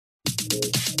Hi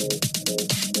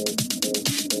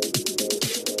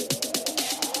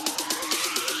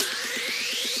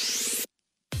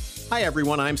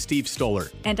everyone, I'm Steve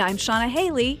Stoller. And I'm Shannah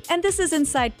Haley, and this is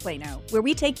Inside Plano, where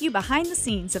we take you behind the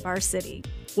scenes of our city.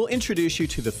 We'll introduce you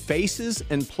to the faces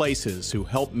and places who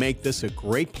help make this a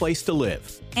great place to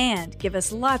live. And give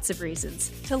us lots of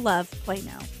reasons to love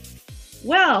Plano.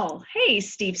 Well, hey,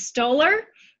 Steve Stoller.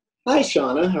 Hi,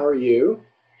 Shannah. How are you?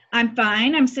 I'm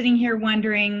fine. I'm sitting here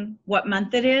wondering what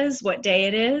month it is, what day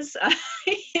it is.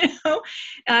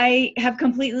 I have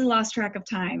completely lost track of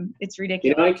time. It's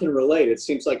ridiculous. I can relate. It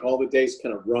seems like all the days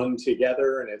kind of run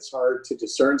together, and it's hard to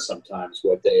discern sometimes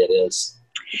what day it is.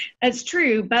 That's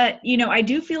true, but I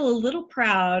do feel a little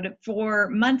proud. For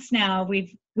months now,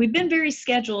 we've been very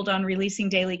scheduled on releasing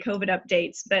daily COVID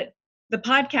updates, but the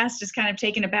podcast has kind of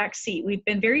taken a back seat. We've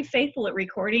been very faithful at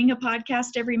recording a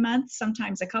podcast every month,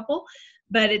 sometimes a couple,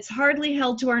 but it's hardly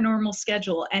held to our normal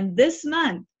schedule. And this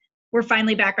month, we're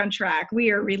finally back on track. We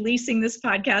are releasing this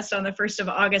podcast on the 1st of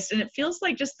August, and it feels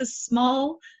like just this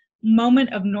small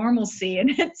moment of normalcy,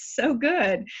 and it's so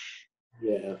good.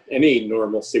 Yeah, any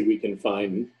normalcy we can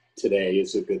find today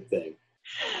is a good thing.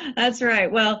 That's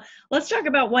right. Well, let's talk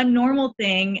about one normal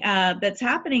thing that's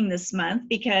happening this month,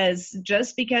 because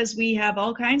just because we have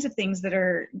all kinds of things that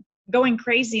are going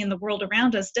crazy in the world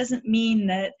around us doesn't mean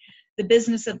that the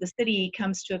business of the city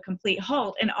comes to a complete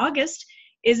halt. And August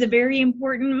is a very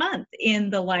important month in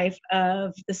the life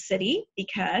of the city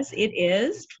because it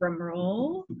is,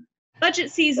 drumroll,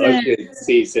 budget season. Budget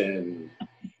season.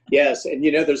 Yes, and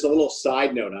there's a little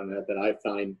side note on that I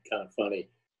find kind of funny.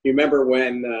 You remember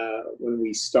when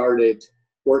we started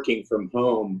working from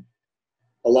home,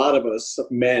 a lot of us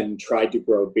men tried to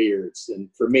grow beards. And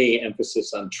for me,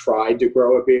 emphasis on tried to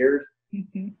grow a beard.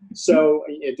 Mm-hmm. So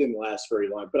it didn't last very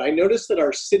long. But I noticed that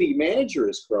our city manager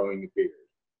is growing a beard.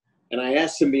 And I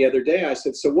asked him the other day, I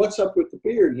said, so what's up with the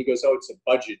beard? And he goes, oh, it's a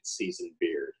budget season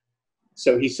beard.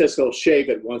 So he says he'll shave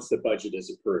it once the budget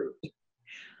is approved.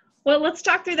 Well, let's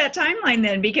talk through that timeline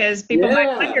then, because people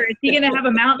might wonder, is he going to have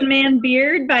a mountain man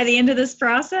beard by the end of this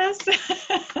process?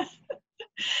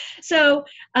 So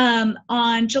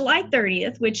on July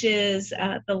 30th, which is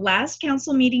the last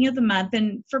council meeting of the month,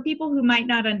 and for people who might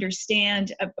not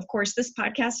understand, of course, this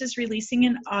podcast is releasing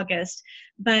in August,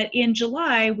 but in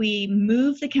July, we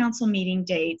move the council meeting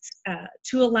dates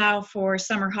to allow for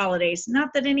summer holidays. Not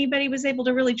that anybody was able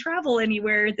to really travel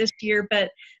anywhere this year,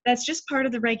 but that's just part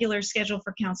of the regular schedule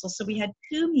for council. So we had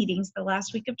 2 meetings the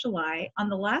last week of July. On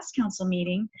the last council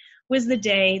meeting was the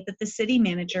day that the city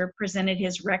manager presented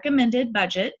his recommended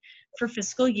budget for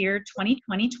fiscal year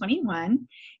 2020-21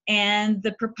 and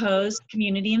the proposed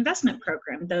community investment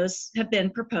program. Those have been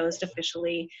proposed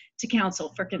officially to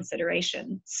council for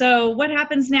consideration. So what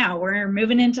happens now? We're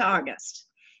moving into August.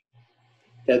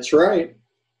 That's right.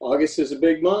 August is a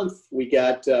big month. We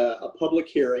got a public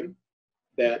hearing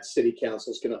that City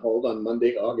Council is going to hold on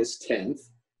Monday, August 10th.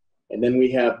 And then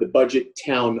we have the budget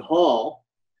town hall,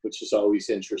 which is always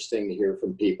interesting to hear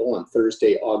from people, on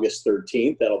Thursday, August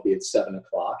 13th. That'll be at 7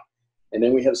 o'clock. And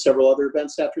then we have several other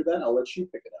events after that. I'll let you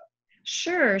pick it up.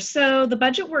 Sure. So the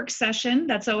budget work session,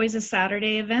 that's always a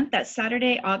Saturday event. That's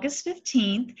Saturday, August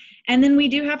 15th. And then we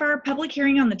do have our public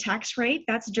hearing on the tax rate.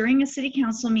 That's during a city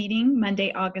council meeting,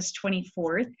 Monday, August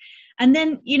 24th. And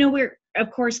then, of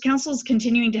course, council's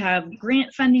continuing to have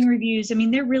grant funding reviews. I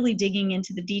mean, they're really digging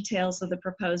into the details of the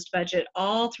proposed budget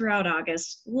all throughout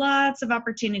August. Lots of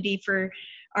opportunity for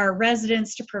our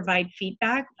residents to provide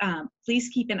feedback. Please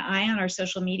keep an eye on our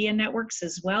social media networks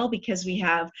as well, because we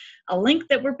have a link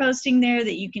that we're posting there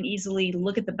that you can easily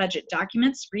look at the budget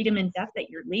documents, read them in depth at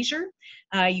your leisure.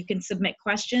 You can submit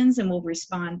questions and we'll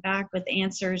respond back with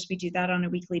answers. We do that on a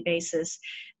weekly basis.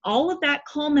 All of that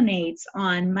culminates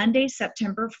on Monday,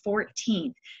 September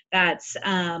 14th. That's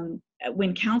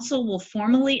when council will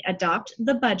formally adopt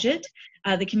the budget,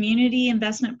 the community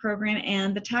investment program,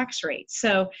 and the tax rate.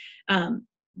 So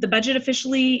the budget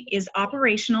officially is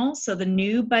operational. So the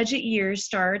new budget year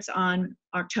starts on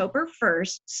October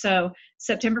 1st. So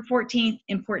September 14th,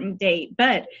 important date.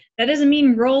 But that doesn't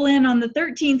mean roll in on the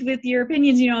 13th with your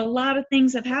opinions. A lot of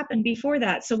things have happened before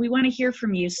that. So we want to hear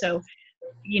from you. So,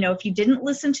 if you didn't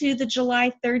listen to the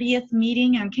July 30th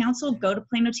meeting on council, go to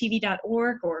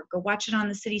planotv.org or go watch it on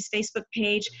the city's Facebook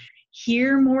page.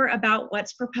 Hear more about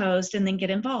what's proposed and then get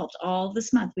involved. All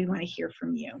this month, we want to hear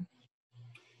from you.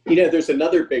 There's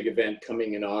another big event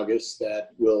coming in August that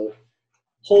will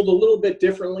hold a little bit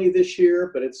differently this year,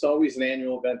 but it's always an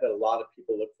annual event that a lot of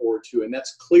people look forward to, and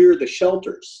that's Clear the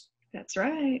Shelters. That's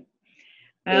right.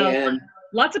 Well,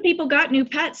 lots of people got new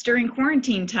pets during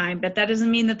quarantine time, but that doesn't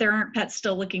mean that there aren't pets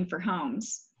still looking for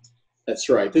homes. That's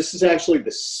right. This is actually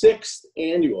the 6th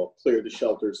annual Clear the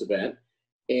Shelters event.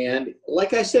 And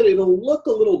like I said, it'll look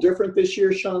a little different this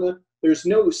year, Shannah. There's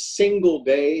no single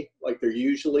day like there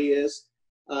usually is.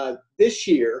 This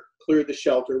year, Clear the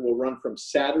Shelter will run from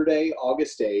Saturday,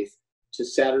 August 8th to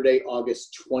Saturday,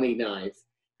 August 29th.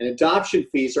 And adoption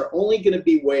fees are only going to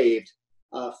be waived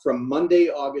from Monday,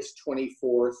 August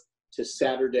 24th to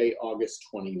Saturday, August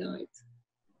 29th.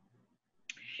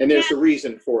 And there's a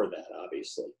reason for that,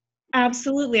 obviously.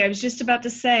 Absolutely. I was just about to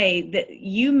say that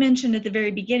you mentioned at the very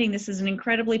beginning, this is an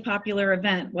incredibly popular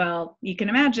event. Well, you can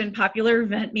imagine popular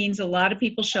event means a lot of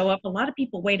people show up, a lot of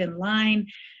people wait in line.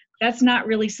 That's not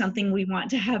really something we want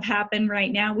to have happen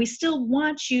right now. We still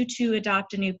want you to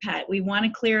adopt a new pet. We want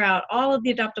to clear out all of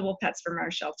the adoptable pets from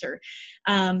our shelter.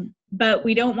 But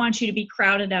we don't want you to be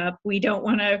crowded up. We don't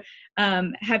want to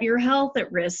have your health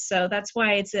at risk. So that's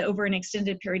why it's over an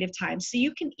extended period of time. So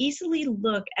you can easily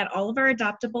look at all of our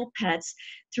adoptable pets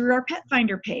through our Pet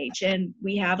Finder page. And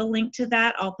we have a link to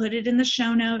that. I'll put it in the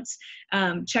show notes.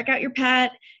 Check out your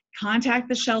pet. Contact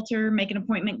the shelter, make an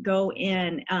appointment, go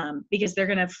in, because they're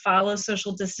going to follow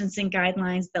social distancing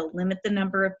guidelines. They'll limit the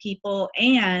number of people,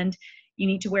 and you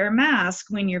need to wear a mask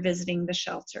when you're visiting the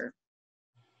shelter.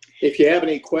 If you have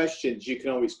any questions, you can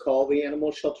always call the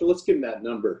animal shelter. Let's give them that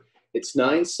number. It's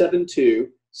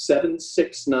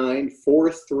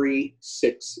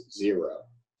 972-769-4360.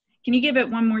 Can you give it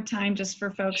one more time just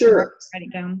for folks? Sure. Write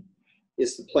it down.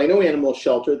 It's the Plano Animal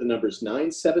Shelter. The number is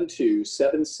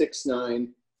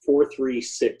 972-769-4360.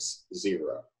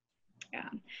 Yeah,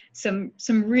 some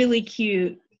really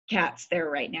cute cats there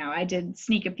right now. I did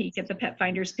sneak a peek at the Pet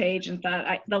Finders page and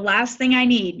thought the last thing I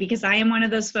need, because I am one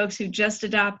of those folks who just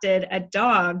adopted a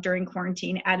dog during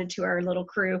quarantine, added to our little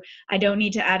crew. I don't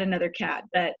need to add another cat,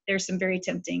 but there's some very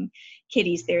tempting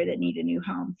kitties there that need a new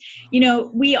home. You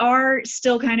know, we are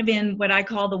still kind of in what I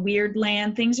call the weird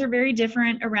land. Things are very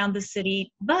different around the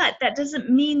city, but that doesn't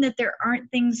mean that there aren't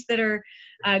things that are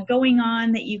going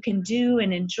on that you can do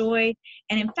and enjoy.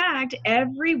 And in fact,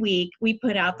 every week we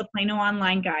put out the Plano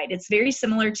Online Guide. It's very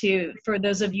similar to, for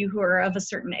those of you who are of a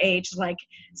certain age, like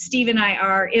Steve and I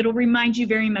are, it'll remind you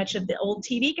very much of the old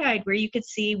TV guide where you could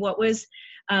see what was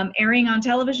airing on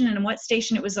television and what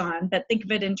station it was on, but think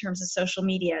of it in terms of social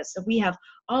media. So we have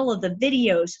all of the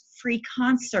videos, free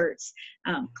concerts,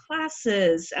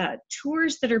 classes,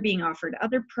 tours that are being offered,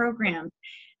 other programs.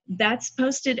 That's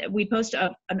posted. We post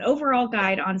an overall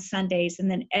guide on Sundays,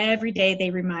 and then every day they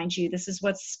remind you this is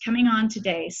what's coming on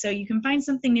today. So you can find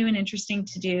something new and interesting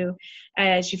to do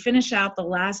as you finish out the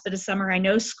last bit of summer. I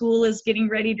know school is getting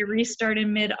ready to restart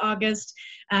in mid-August,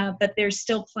 but there's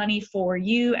still plenty for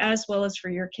you as well as for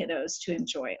your kiddos to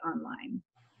enjoy online.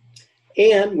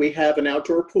 And we have an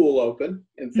outdoor pool open,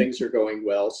 and things are going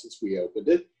well since we opened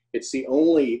it. It's the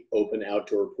only open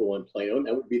outdoor pool in Plano, and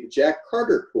that would be the Jack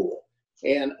Carter Pool.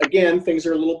 And again, things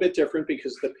are a little bit different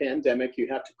because of the pandemic. You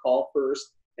have to call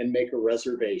first and make a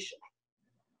reservation.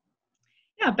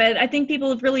 Yeah, but I think people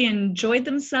have really enjoyed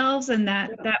themselves, and that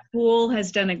pool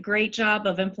has done a great job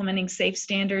of implementing safe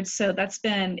standards. So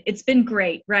it's been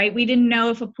great, right? We didn't know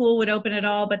if a pool would open at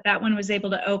all, but that one was able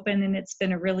to open, and it's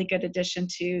been a really good addition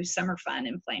to summer fun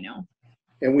in Plano.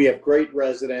 And we have great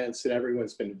residents, and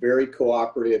everyone's been very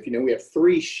cooperative. You know, we have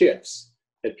 3 shifts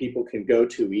that people can go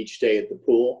to each day at the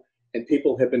pool. And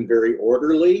people have been very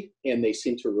orderly, and they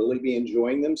seem to really be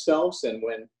enjoying themselves. And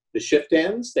when the shift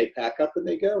ends, they pack up and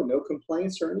they go. No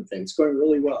complaints or anything. It's going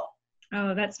really well.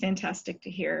 Oh, that's fantastic to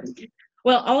hear.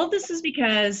 Well, all of this is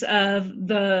because of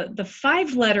the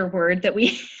 5-letter word that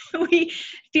we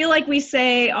feel like we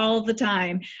say all the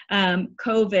time,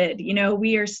 COVID. You know,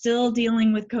 we are still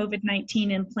dealing with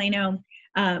COVID-19 in Plano.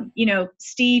 You know,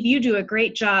 Steve, you do a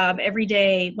great job every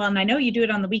day. Well, and I know you do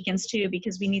it on the weekends too,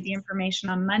 because we need the information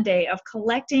on Monday of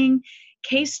collecting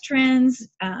case trends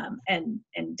and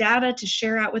data to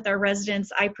share out with our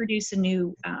residents. I produce a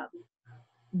new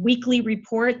weekly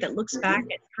report that looks back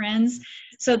at trends.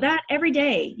 So that every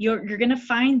day you're going to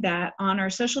find that on our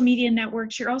social media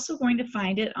networks. You're also going to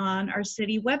find it on our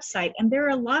city website. And there are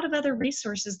a lot of other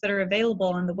resources that are available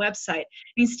on the website.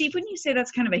 I mean, Steve, wouldn't you say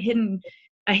that's kind of a hidden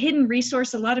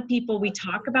resource? A lot of people, we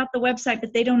talk about the website,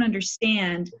 but they don't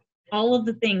understand all of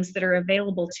the things that are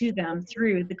available to them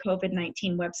through the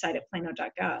COVID-19 website at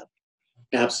plano.gov.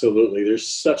 Absolutely. There's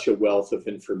such a wealth of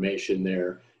information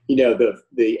there. You know,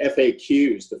 the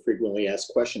FAQs, the frequently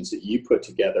asked questions that you put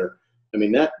together, I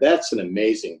mean, that's an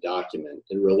amazing document.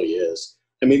 It really is.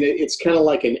 I mean, it's kind of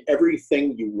like an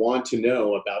everything you want to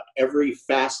know about every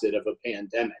facet of a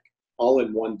pandemic, all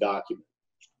in one document.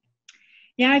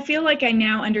 Yeah, I feel like I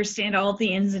now understand all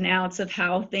the ins and outs of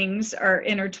how things are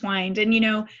intertwined. And,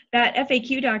 that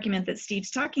FAQ document that Steve's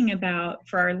talking about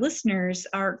for our listeners,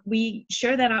 we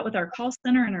share that out with our call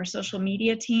center and our social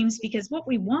media teams, because what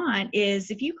we want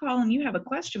is if you call and you have a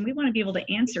question, we want to be able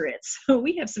to answer it. So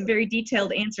we have some very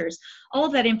detailed answers. All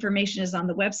of that information is on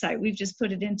the website. We've just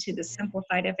put it into the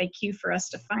simplified FAQ for us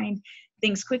to find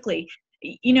things quickly.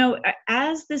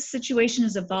 As this situation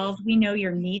has evolved, we know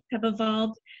your needs have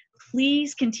evolved.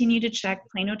 Please continue to check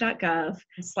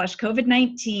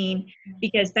plano.gov/COVID-19,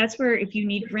 because that's where, if you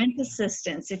need rent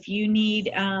assistance, if you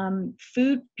need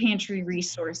food pantry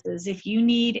resources, if you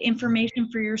need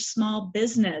information for your small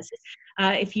business,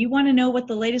 if you want to know what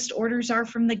the latest orders are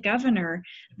from the governor,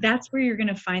 that's where you're going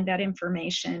to find that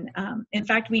information. In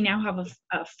fact, we now have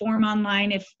a form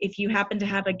online if you happen to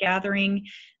have a gathering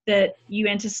that you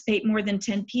anticipate more than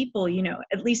 10 people,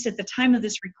 at least at the time of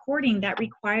this recording, that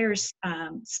requires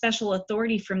special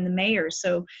authority from the mayor.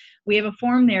 So we have a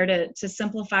form there to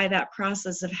simplify that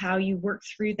process of how you work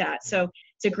through that. So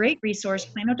it's a great resource,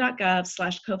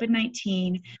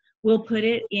 plano.gov/COVID-19. We'll put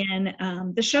it in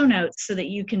the show notes so that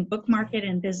you can bookmark it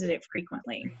and visit it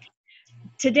frequently.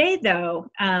 Today, though,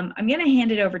 I'm going to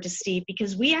hand it over to Steve,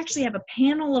 because we actually have a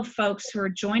panel of folks who are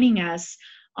joining us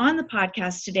on the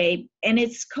podcast today, and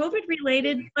it's COVID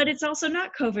related, but it's also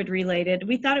not COVID related.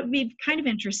 We thought it would be kind of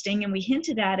interesting, and we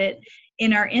hinted at it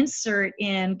in our insert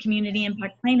in Community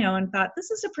Impact Plano, and thought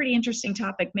this is a pretty interesting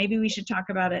topic. Maybe we should talk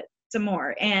about it some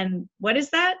more. And what is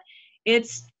that?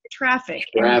 It's traffic.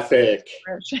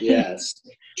 Yes.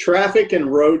 Traffic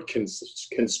and road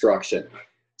construction.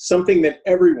 Something that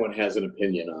everyone has an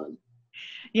opinion on.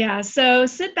 Yeah, so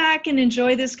sit back and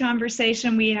enjoy this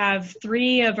conversation. We have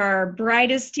 3 of our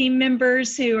brightest team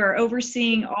members who are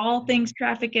overseeing all things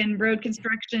traffic and road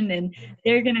construction, and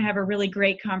they're going to have a really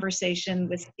great conversation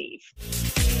with Steve.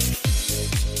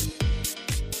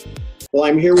 Well,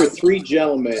 I'm here with 3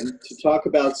 gentlemen to talk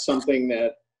about something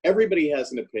that everybody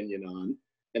has an opinion on,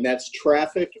 and that's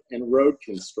traffic and road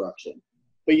construction.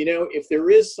 But if there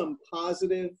is some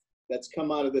positive that's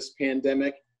come out of this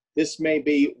pandemic, this may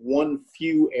be one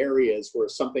few areas where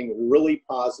something really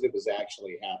positive is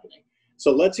actually happening.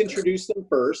 So let's introduce them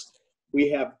first. We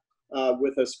have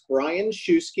with us Brian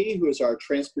Shewski, who is our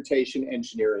Transportation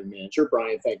Engineering Manager.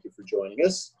 Brian, thank you for joining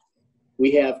us.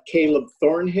 We have Caleb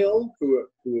Thornhill, who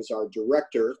is our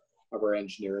Director of our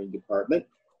Engineering Department.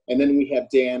 And then we have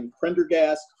Dan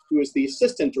Prendergast, who is the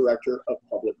Assistant Director of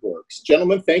Public Works.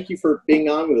 Gentlemen, thank you for being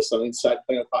on with us on Inside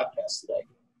Plano Podcast today.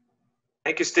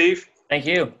 Thank you, Steve. Thank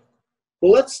you.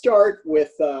 Well, let's start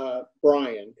with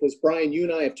Brian, because Brian, you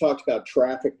and I have talked about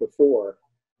traffic before.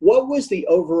 What was the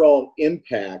overall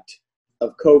impact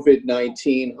of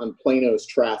COVID-19 on Plano's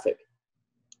traffic?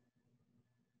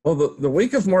 Well, the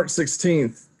week of March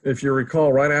 16th, if you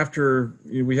recall, right after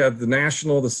we had the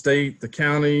national, the state, the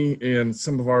county, and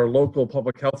some of our local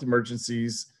public health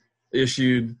emergencies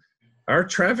issued, our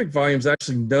traffic volumes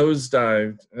actually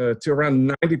nosedived to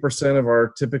around 90% of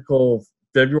our typical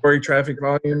February traffic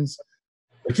volumes.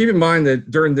 But keep in mind that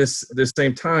during this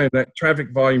same time, that traffic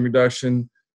volume reduction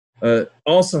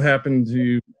also happened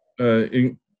to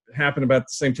happen about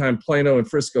the same time Plano and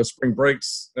Frisco spring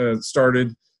breaks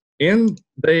started, and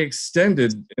they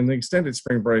extended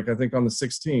spring break, I think, on the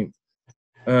 16th.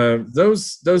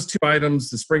 Those 2 items,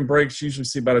 the spring breaks, usually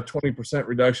see about a 20%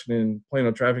 reduction in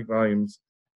Plano traffic volumes.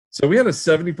 So we had a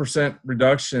 70%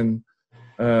 reduction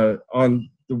on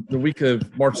the week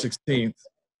of March 16th,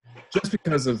 just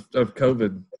because of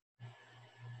COVID.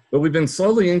 But we've been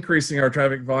slowly increasing our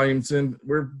traffic volumes, and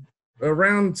we're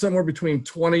around somewhere between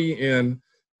 20 and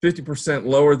 50%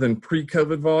 lower than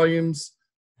pre-COVID volumes,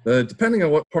 depending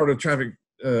on what part of traffic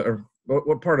or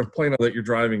what part of Plano that you're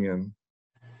driving in.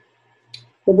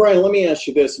 Well, Brian, let me ask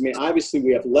you this. I mean, obviously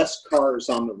we have less cars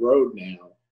on the road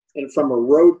now, and from a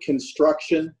road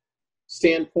construction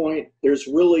standpoint, there's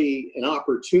really an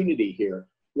opportunity here.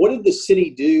 What did the city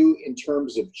do in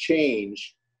terms of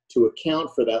change to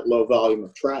account for that low volume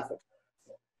of traffic?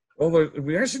 Well,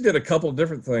 we actually did a couple of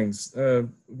different things.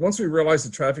 Once we realized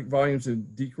the traffic volumes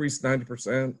had decreased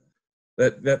 90%,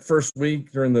 that first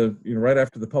week during right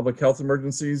after the public health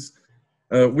emergencies,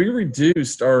 we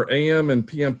reduced our AM and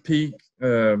PM peak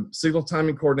signal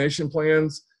timing coordination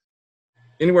plans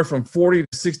anywhere from 40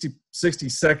 to 60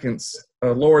 seconds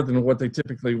lower than what they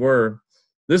typically were.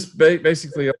 This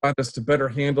basically allowed us to better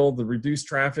handle the reduced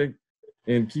traffic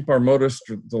and keep our motorist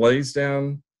delays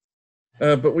down.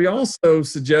 But we also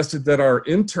suggested that our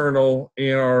internal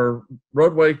and our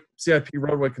CIP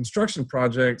roadway construction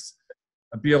projects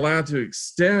be allowed to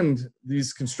extend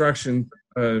these construction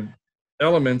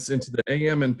elements into the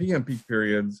AM and PM peak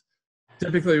periods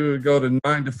typically we would go to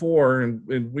 9 to 4,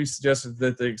 and we suggested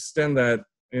that they extend that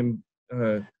in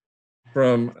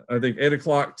from I think 8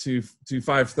 o'clock to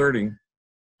 5:30,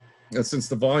 since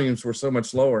the volumes were so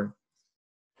much lower.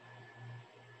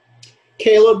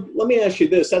 Caleb, let me ask you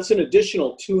this. That's an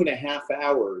additional 2.5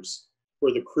 hours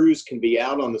where the crews can be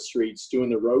out on the streets doing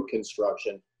the road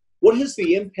construction. What has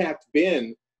the impact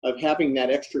been of having that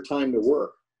extra time to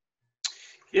work?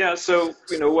 Yeah, so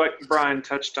what Brian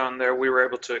touched on there, we were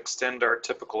able to extend our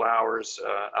typical hours,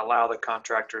 allow the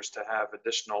contractors to have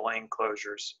additional lane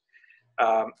closures.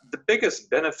 The biggest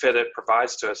benefit it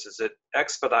provides to us is it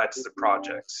expedites the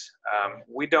projects.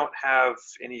 We don't have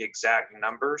any exact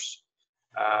numbers,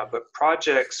 but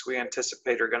projects we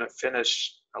anticipate are going to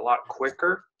finish a lot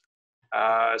quicker.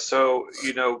 So,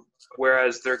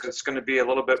 whereas there's going to be a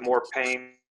little bit more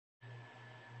pain.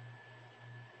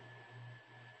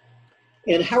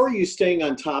 And how are you staying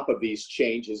on top of these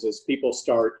changes as people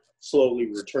start slowly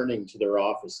returning to their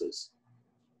offices?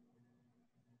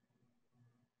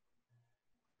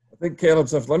 I think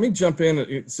Caleb's up. Let me jump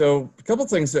in. So a couple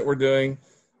things that we're doing.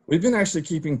 We've been actually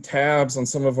keeping tabs on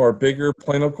some of our bigger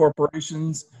Plano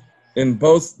corporations in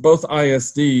both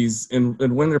ISDs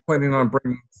and when they're planning on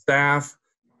bringing staff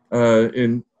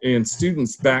and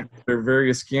students back to their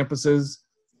various campuses.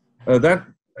 That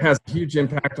has a huge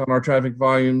impact on our traffic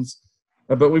volumes.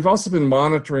 But we've also been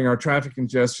monitoring our traffic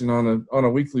congestion on a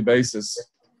weekly basis.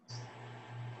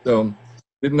 So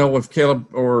didn't know if Caleb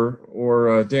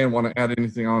or Dan want to add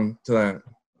anything on to that.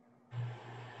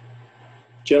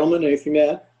 Gentlemen, anything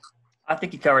to add? I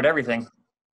think you covered everything.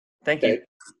 Thank you.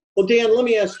 Well, Dan, let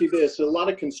me ask you this. There's a lot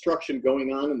of construction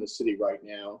going on in the city right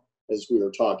now, as we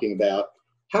were talking about.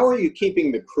 How are you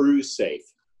keeping the crews safe?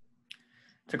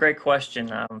 It's a great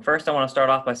question. First, I want to start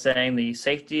off by saying the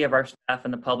safety of our staff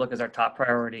and the public is our top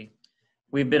priority.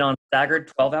 We've been on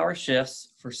staggered 12-hour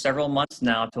shifts for several months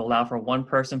now to allow for one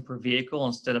person per vehicle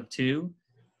instead of two.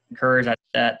 Encourage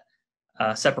that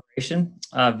separation.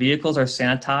 Vehicles are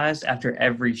sanitized after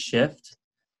every shift.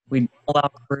 We don't allow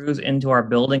crews into our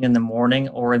building in the morning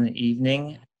or in the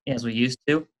evening as we used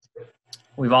to.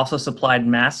 We've also supplied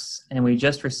masks, and we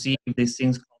just received these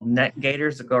things called neck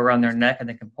gaiters that go around their neck and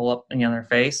they can pull up on their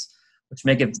face, which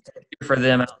make it easier for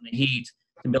them out in the heat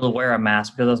to be able to wear a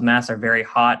mask, because those masks are very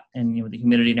hot, and with the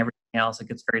humidity and everything else, it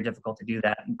gets very difficult to do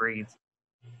that and breathe.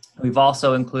 We've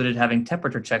also included having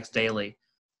temperature checks daily.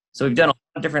 So we've done a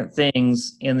lot of different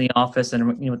things in the office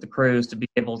and with the crews to be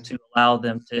able to allow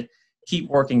them to keep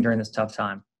working during this tough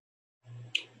time.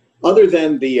 Other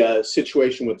than the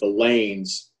situation with the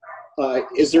lanes,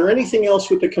 is there anything else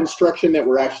with the construction that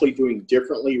we're actually doing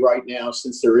differently right now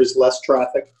since there is less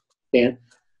traffic? Dan?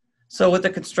 So with the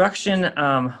construction,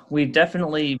 we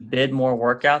definitely bid more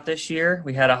work out this year.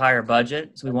 We had a higher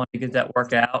budget, so we wanted to get that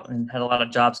work out and had a lot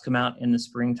of jobs come out in the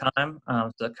springtime.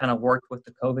 So it kind of worked with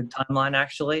the COVID timeline,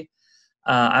 actually.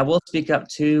 I will speak up,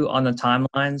 too, on the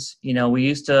timelines. We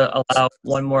used to allow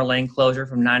one more lane closure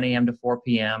from 9 a.m. to 4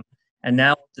 p.m., and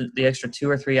now the extra 2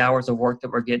 or 3 hours of work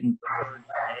that we're getting per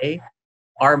day,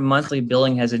 our monthly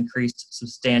billing has increased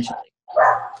substantially.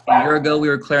 A year ago, we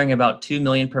were clearing about $2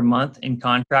 million per month in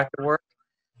contractor work.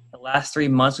 The last 3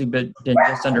 months, we've been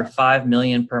just under $5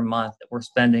 million per month that we're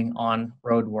spending on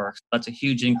road work. So that's a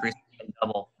huge increase,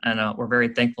 double, and we're very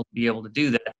thankful to be able to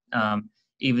do that,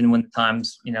 even when the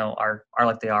times are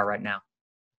like they are right now.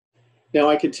 Now,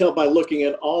 I can tell by looking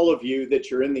at all of you that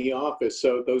you're in the office,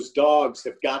 so those dogs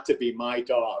have got to be my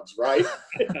dogs, right?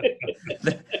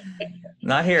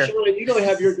 Not here. Shannah, you don't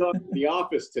have your dog in the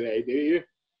office today, do you?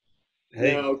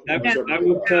 Hey, No, I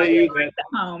will tell you that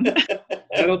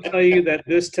I'll tell you that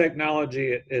this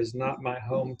technology is not my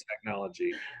home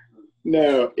technology.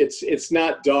 No, it's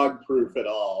not dog-proof at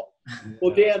all.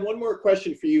 Well, Dan, one more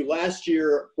question for you. Last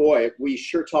year, boy, we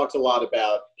sure talked a lot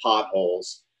about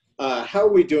potholes. How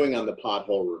are we doing on the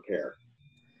pothole repair?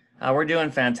 We're doing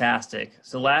fantastic.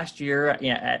 So last year,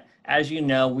 as you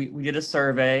know, we did a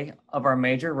survey of our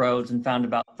major roads and found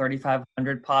about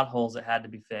 3,500 potholes that had to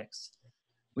be fixed.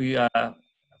 We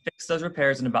fixed those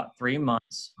repairs in about 3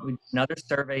 months. We did another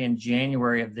survey in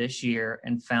January of this year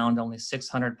and found only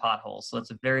 600 potholes. So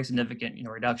that's a very significant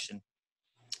reduction.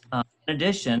 In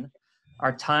addition,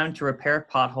 our time to repair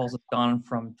potholes has gone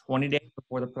from 20 days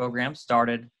before the program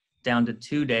started down to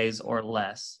 2 days or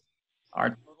less.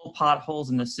 Our total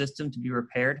potholes in the system to be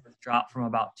repaired has dropped from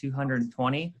about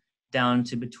 220 down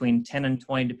to between 10 and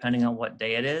 20, depending on what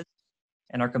day it is.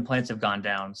 And our complaints have gone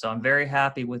down. So I'm very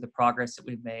happy with the progress that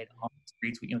we've made on the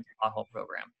streets with the pothole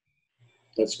program.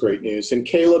 That's great news. And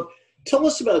Caleb, tell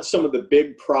us about some of the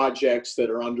big projects that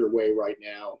are underway right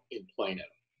now in Plano.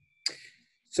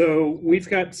 So we've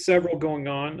got several going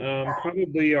on.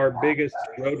 Probably our biggest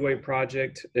roadway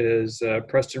project is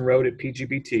Preston Road at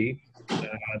PGBT.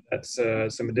 That's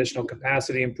some additional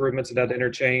capacity improvements at that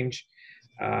interchange.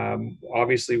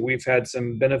 Obviously, we've had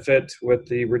some benefit with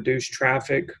the reduced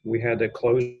traffic. We had a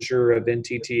closure of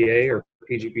NTTA or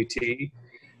PGBT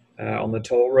on the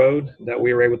toll road that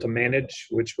we were able to manage,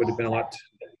 which would have been a lot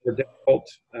more difficult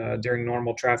during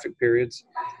normal traffic periods.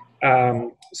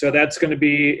 So that's going to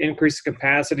be increased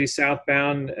capacity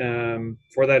southbound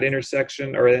for that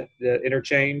intersection or the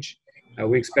interchange.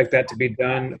 We expect that to be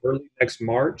done early next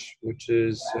March, which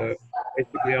is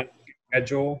basically on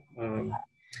schedule.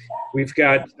 We've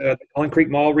got the Cullen Creek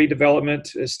Mall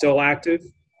redevelopment is still active.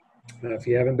 If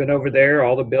you haven't been over there,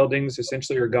 all the buildings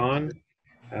essentially are gone.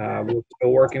 We're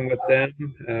still working with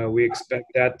them. We expect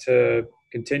that to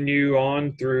continue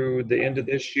on through the end of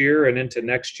this year and into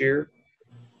next year.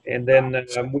 And then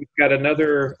we've got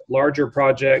another larger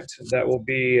project that will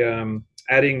be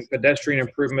adding pedestrian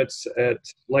improvements at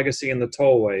Legacy and the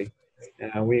Tollway.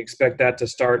 We expect that to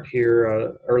start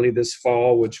here early this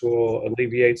fall, which will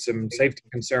alleviate some safety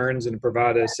concerns and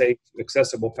provide a safe,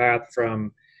 accessible path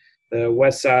from the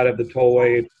west side of the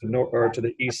tollway to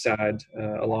the east side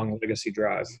along Legacy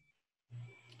Drive.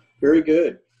 Very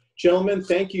good. Gentlemen,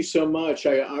 thank you so much.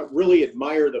 I really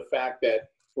admire the fact that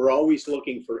we're always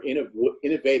looking for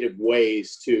innovative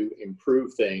ways to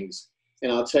improve things.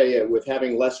 And I'll tell you, with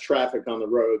having less traffic on the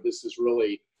road, this is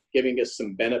really giving us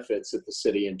some benefits at the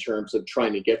city in terms of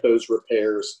trying to get those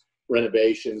repairs,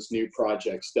 renovations, new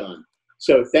projects done.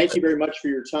 So thank you very much for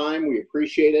your time. We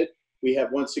appreciate it. We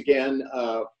have once again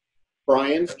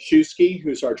Brian Shewski,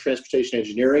 who's our Transportation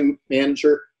Engineering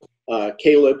Manager,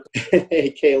 Caleb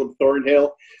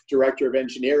Thornhill, Director of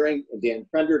Engineering, and Dan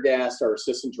Prendergast, our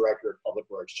Assistant Director of Public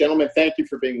Works. Gentlemen, thank you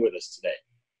for being with us today.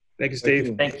 Thank you,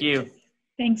 Steve. Thank you.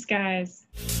 Thanks, guys.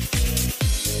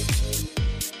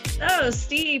 So,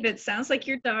 Steve, it sounds like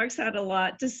your dogs had a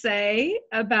lot to say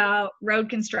about road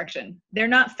construction. They're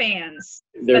not fans.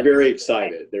 They're very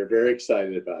excited. They're very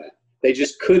excited about it. They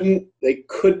just couldn't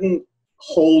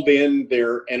hold in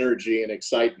their energy and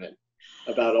excitement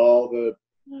about all the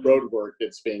road work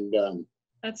that's being done.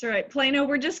 That's right. Plano,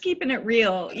 we're just keeping it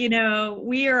real. You know,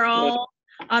 we are all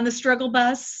on the struggle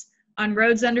bus, on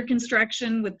roads under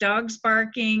construction with dogs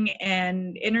barking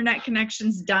and internet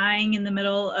connections dying in the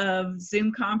middle of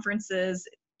Zoom conferences,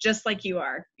 just like you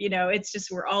are. You know, it's just,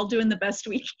 we're all doing the best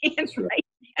we can right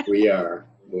now. We are.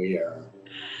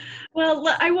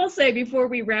 Well, I will say before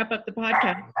we wrap up the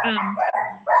podcast.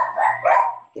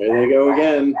 There they go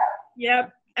again.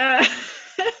 Yep.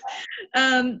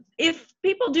 If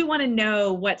people do want to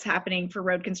know what's happening for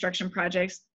road construction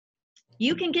projects,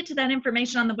 you can get to that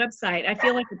information on the website. I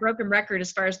feel like a broken record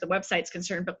as far as the website's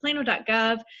concerned, but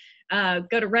plano.gov,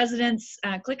 go to residents,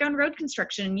 click on road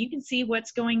construction, and you can see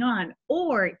what's going on.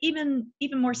 Or even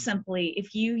more simply,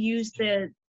 if you use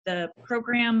the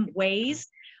program Waze,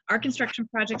 our construction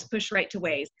projects push right to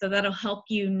Waze, so that'll help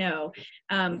you know.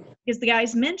 Because the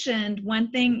guys mentioned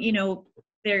one thing, you know,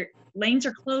 their lanes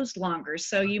are closed longer,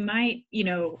 so you might, you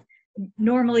know,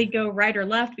 normally go right or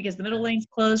left because the middle lane's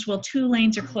closed. Well, 2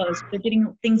 lanes are closed. They're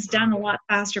getting things done a lot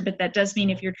faster, but that does mean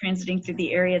if you're transiting through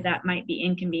the area, that might be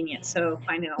inconvenient. So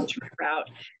find an alternate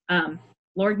route.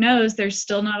 Lord knows there's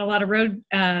still not a lot of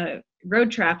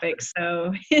road traffic,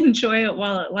 so enjoy it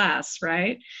while it lasts,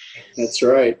 right? That's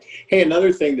right. Hey,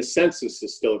 another thing, the census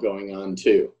is still going on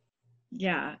too.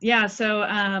 Yeah. So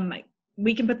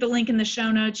we can put the link in the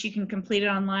show notes. You can complete it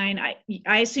online.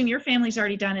 I assume your family's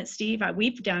already done it, Steve.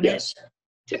 We've done it.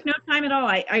 Took no time at all.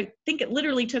 I think it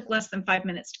literally took less than 5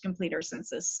 minutes to complete our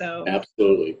census. So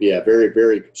absolutely. Yeah, very,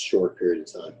 very short period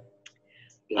of time.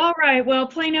 Yeah. All right. Well,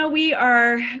 Plano, we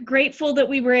are grateful that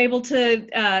we were able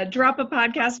to drop a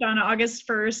podcast on August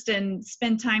 1st and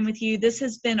spend time with you. This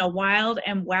has been a wild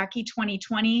and wacky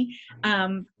 2020.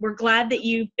 We're glad that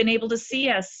you've been able to see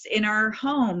us in our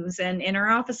homes and in our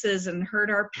offices and heard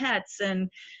our pets and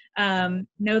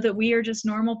know that we are just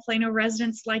normal Plano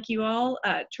residents like you all,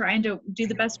 trying to do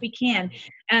the best we can.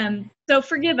 So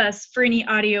forgive us for any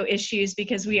audio issues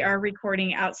because we are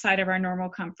recording outside of our normal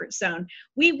comfort zone.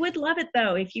 We would love it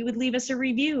though if you would leave us a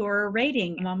review or a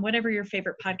rating on whatever your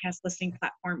favorite podcast listening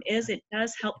platform is. It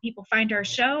does help people find our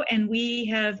show, and we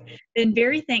have been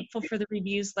very thankful for the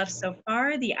reviews left so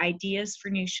far, the ideas for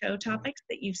new show topics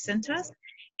that you've sent us.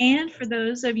 And for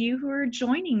those of you who are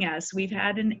joining us, we've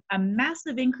had a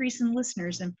massive increase in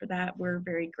listeners, and for that, we're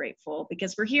very grateful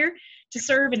because we're here to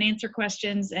serve and answer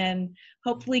questions and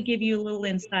hopefully give you a little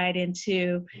insight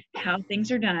into how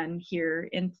things are done here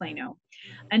in Plano.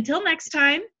 Until next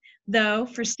time, Though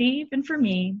for Steve and for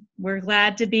me, we're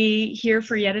glad to be here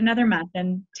for yet another month,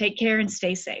 and take care and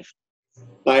stay safe.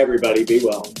 Bye, everybody. Be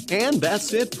well. And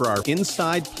that's it for our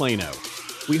Inside Plano.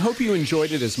 We hope you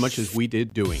enjoyed it as much as we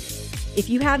did doing it. If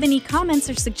you have any comments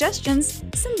or suggestions,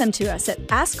 send them to us at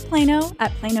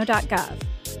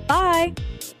askplano@plano.gov. Bye!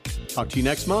 Talk to you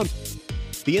next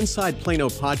month. The Inside Plano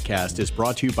podcast is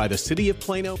brought to you by the City of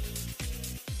Plano